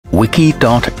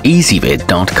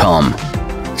wiki.ezvid.com.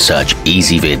 Search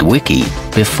Ezvid Wiki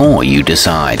before you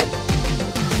decide.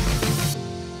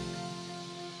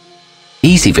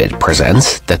 Ezvid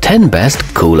presents the 10 best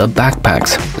cooler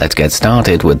backpacks. Let's get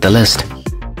started with the list.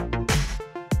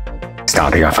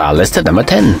 Starting off our list at number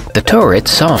 10, the Tourit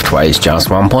Soft weighs just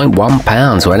 1.1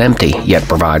 pounds when empty, yet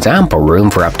provides ample room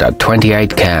for up to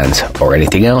 28 cans, or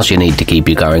anything else you need to keep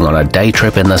you going on a day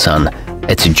trip in the sun.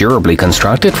 It's durably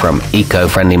constructed from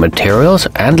eco-friendly materials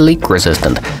and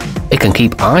leak-resistant. It can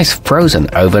keep ice frozen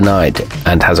overnight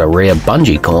and has a rear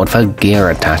bungee cord for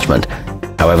gear attachment.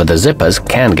 However, the zippers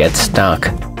can get stuck.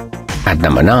 At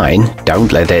number 9,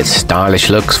 don't let its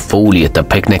stylish looks fool you. The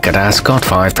picnic at Ascot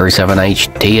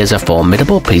 537HT is a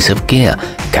formidable piece of gear,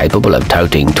 capable of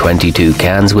toting 22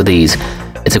 cans with ease.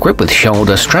 It's equipped with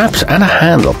shoulder straps and a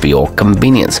handle for your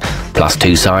convenience, plus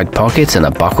 2 side pockets and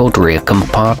a buckled rear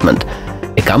compartment.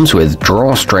 It comes with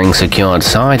drawstring secured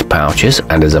side pouches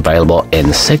and is available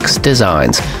in 6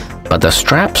 designs, but the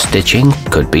strap stitching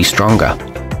could be stronger.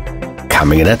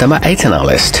 Coming in at number 8 on our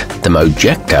list, the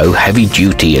Mojecto Heavy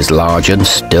Duty is large and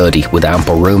sturdy, with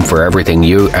ample room for everything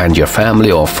you and your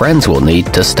family or friends will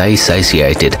need to stay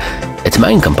satiated. Its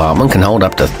main compartment can hold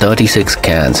up to 36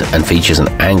 cans and features an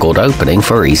angled opening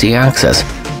for easy access.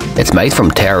 It's made from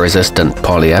tear-resistant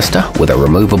polyester with a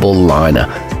removable liner.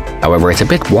 However, it's a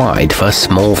bit wide for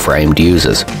small-framed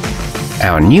users.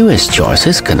 Our newest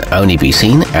choices can only be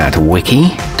seen at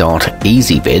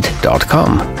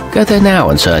wiki.ezvid.com. Go there now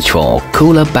and search for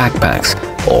cooler backpacks,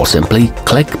 or simply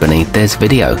click beneath this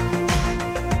video.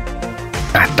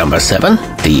 At number 7,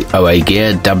 the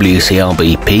oagear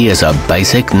wclbp is a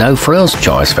basic, no-frills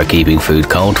choice for keeping food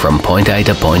cold from point A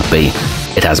to point B.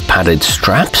 It has padded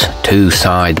straps, 2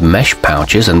 side mesh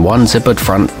pouches and 1 zippered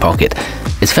front pocket.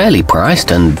 It's fairly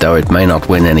priced, and though it may not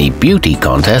win any beauty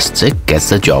contests, it gets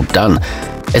the job done.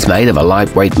 It's made of a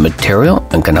lightweight material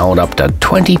and can hold up to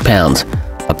 20 pounds,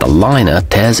 but the liner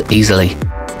tears easily.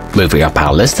 Moving up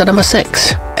our list at number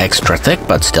 6. Extra thick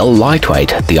but still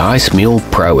lightweight, the Icemule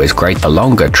Pro is great for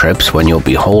longer trips when you'll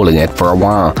be hauling it for a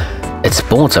while. It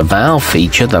sports a valve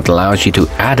feature that allows you to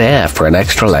add air for an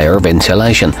extra layer of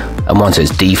insulation, and once it's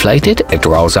deflated, it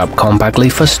rolls up compactly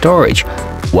for storage.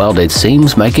 Welded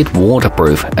seams make it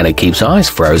waterproof, and it keeps ice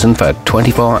frozen for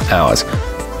 24 hours.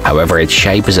 However, its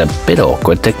shape is a bit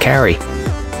awkward to carry.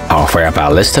 Halfway up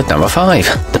our list at number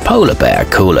 5, the Polar Bear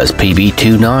Cooler's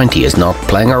PB290 is not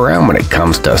playing around when it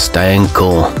comes to staying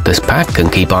cool. This pack can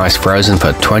keep ice frozen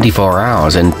for 24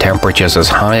 hours in temperatures as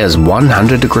high as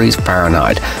 100 degrees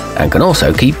Fahrenheit, and can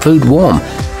also keep food warm.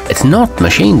 It's not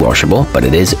machine washable, but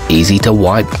it is easy to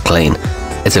wipe clean.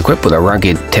 It's equipped with a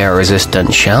rugged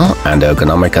tear-resistant shell and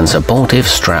ergonomic and supportive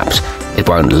straps. It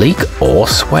won't leak or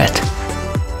sweat.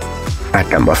 At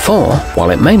number 4, while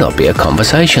it may not be a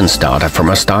conversation starter from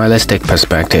a stylistic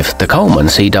perspective, the Coleman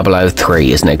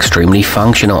C003 is an extremely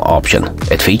functional option.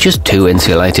 It features 2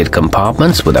 insulated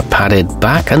compartments with a padded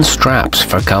back and straps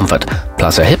for comfort,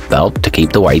 plus a hip belt to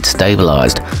keep the weight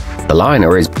stabilized. The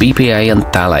liner is BPA and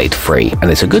phthalate free, and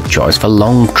it's a good choice for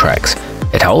long treks.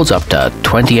 It holds up to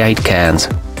 28 cans.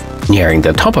 Nearing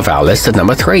the top of our list at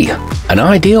number 3, an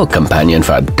ideal companion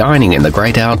for dining in the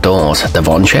great outdoors, the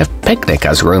vonshef Picnic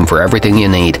has room for everything you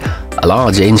need. A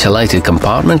large insulated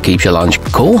compartment keeps your lunch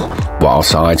cool, while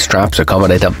side straps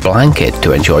accommodate a blanket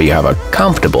to ensure you have a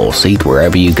comfortable seat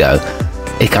wherever you go.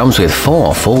 It comes with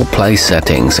 4 full place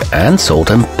settings and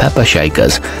salt and pepper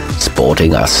shakers,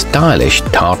 sporting a stylish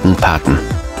tartan pattern.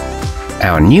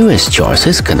 Our newest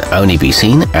choices can only be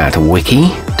seen at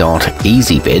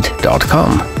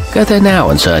wiki.ezvid.com. Go there now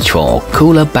and search for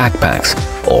cooler backpacks,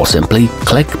 or simply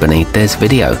click beneath this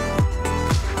video.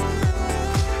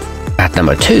 At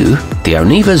number 2, the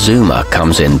Oniva Zuma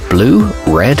comes in blue,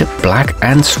 red, black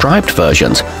and striped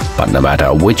versions, but no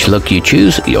matter which look you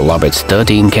choose, you'll love its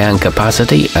 13-can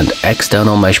capacity and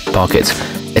external mesh pockets.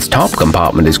 Its top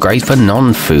compartment is great for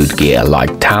non-food gear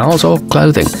like towels or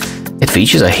clothing. It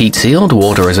features a heat-sealed,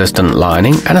 water-resistant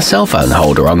lining and a cell phone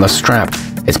holder on the strap.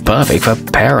 It's perfect for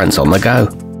parents on the go.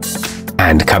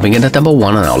 And coming in at number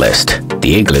 1 on our list,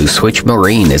 the Igloo Switch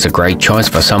Marine is a great choice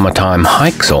for summertime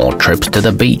hikes or trips to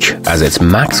the beach, as its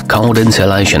max cold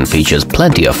insulation features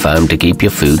plenty of foam to keep your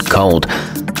food cold.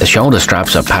 The shoulder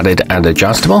straps are padded and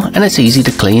adjustable, and it's easy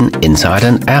to clean inside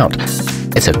and out.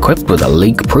 It's equipped with a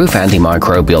leak-proof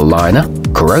antimicrobial liner,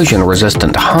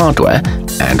 corrosion-resistant hardware,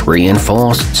 and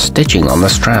reinforced stitching on the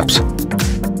straps.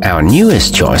 Our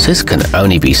newest choices can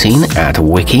only be seen at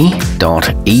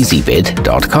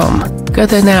wiki.ezvid.com. Go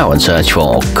there now and search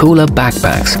for cooler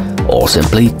backpacks, or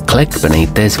simply click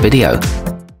beneath this video.